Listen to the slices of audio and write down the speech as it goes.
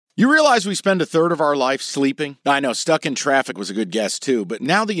You realize we spend a third of our life sleeping? I know, stuck in traffic was a good guess too, but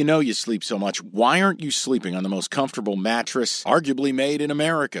now that you know you sleep so much, why aren't you sleeping on the most comfortable mattress arguably made in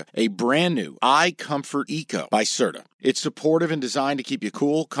America? A brand new iComfort Eco by Serta. It's supportive and designed to keep you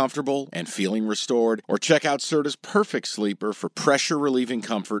cool, comfortable, and feeling restored. Or check out Serta's Perfect Sleeper for pressure-relieving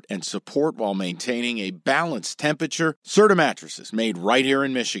comfort and support while maintaining a balanced temperature. Serta mattresses made right here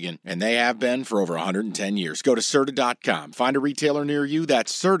in Michigan, and they have been for over 110 years. Go to Serta.com. Find a retailer near you.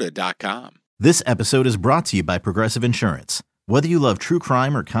 That's Serta.com. This episode is brought to you by Progressive Insurance. Whether you love true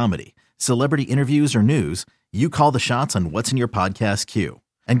crime or comedy, celebrity interviews or news, you call the shots on what's in your podcast queue.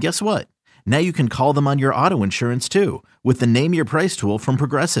 And guess what? Now you can call them on your auto insurance too with the Name Your Price tool from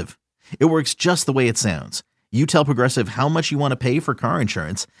Progressive. It works just the way it sounds. You tell Progressive how much you want to pay for car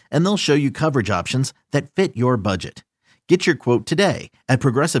insurance, and they'll show you coverage options that fit your budget. Get your quote today at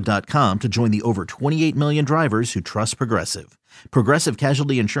Progressive.com to join the over 28 million drivers who trust Progressive. Progressive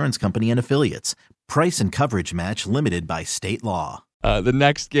Casualty Insurance Company and Affiliates. Price and coverage match limited by state law. The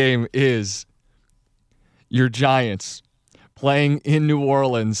next game is your Giants playing in New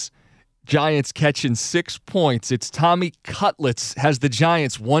Orleans. Giants catching 6 points. It's Tommy Cutlets has the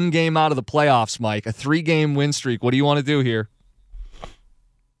Giants one game out of the playoffs, Mike. A 3-game win streak. What do you want to do here?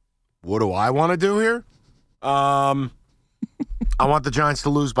 What do I want to do here? I want the Giants to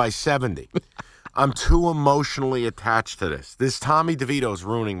lose by 70. I'm too emotionally attached to this. This Tommy DeVito is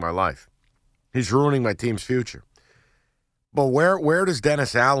ruining my life. He's ruining my team's future. But where does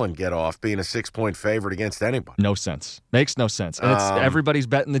Dennis Allen get off being a 6-point favorite against anybody? No sense. Makes no sense. And it's everybody's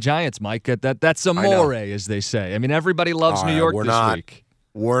betting the Giants, Mike. That's amore, as they say. I mean, everybody loves New York this week.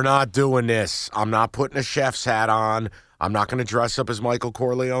 We're not doing this. I'm not putting a chef's hat on. I'm not going to dress up as Michael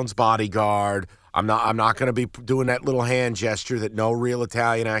Corleone's bodyguard. I'm not going to be doing that little hand gesture that no real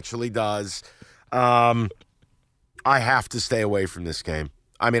Italian actually does. I have to stay away from this game.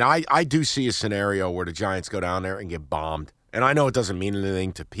 I mean, I do see a scenario where the Giants go down there and get bombed. And I know it doesn't mean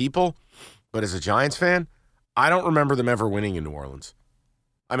anything to people, but as a Giants fan, I don't remember them ever winning in New Orleans.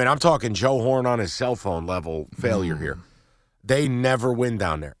 I mean, I'm talking Joe Horn on his cell phone level failure here. They never win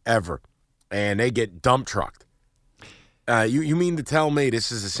down there, ever. And they get dump trucked. You mean to tell me this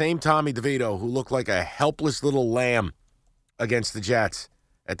is the same Tommy DeVito who looked like a helpless little lamb against the Jets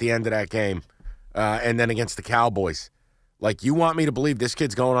at the end of that game and then against the Cowboys? Like, you want me to believe this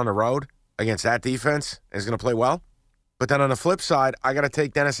kid's going on the road against that defense and is going to play well? But then on the flip side, I got to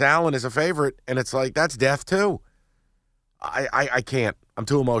take Dennis Allen as a favorite, and it's like, that's death too. I can't. I'm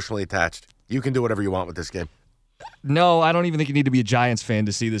too emotionally attached. You can do whatever you want with this game. No, I don't even think you need to be a Giants fan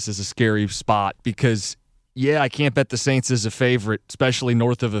to see this as a scary spot because, I can't bet the Saints as a favorite, especially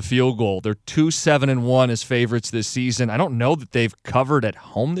north of a field goal. They're 2-7-1 as favorites this season. I don't know that they've covered at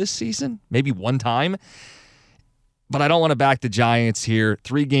home this season, maybe one time. But I don't want to back the Giants here.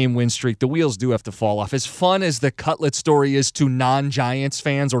 3-game win streak. The wheels do have to fall off. As fun as the Cutlet story is to non-Giants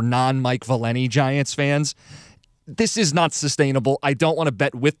fans or non-Mike Valeni Giants fans, this is not sustainable. I don't want to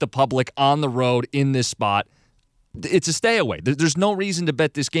bet with the public on the road in this spot. It's a stay away. There's no reason to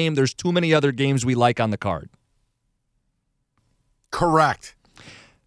bet this game. There's too many other games we like on the card. Correct.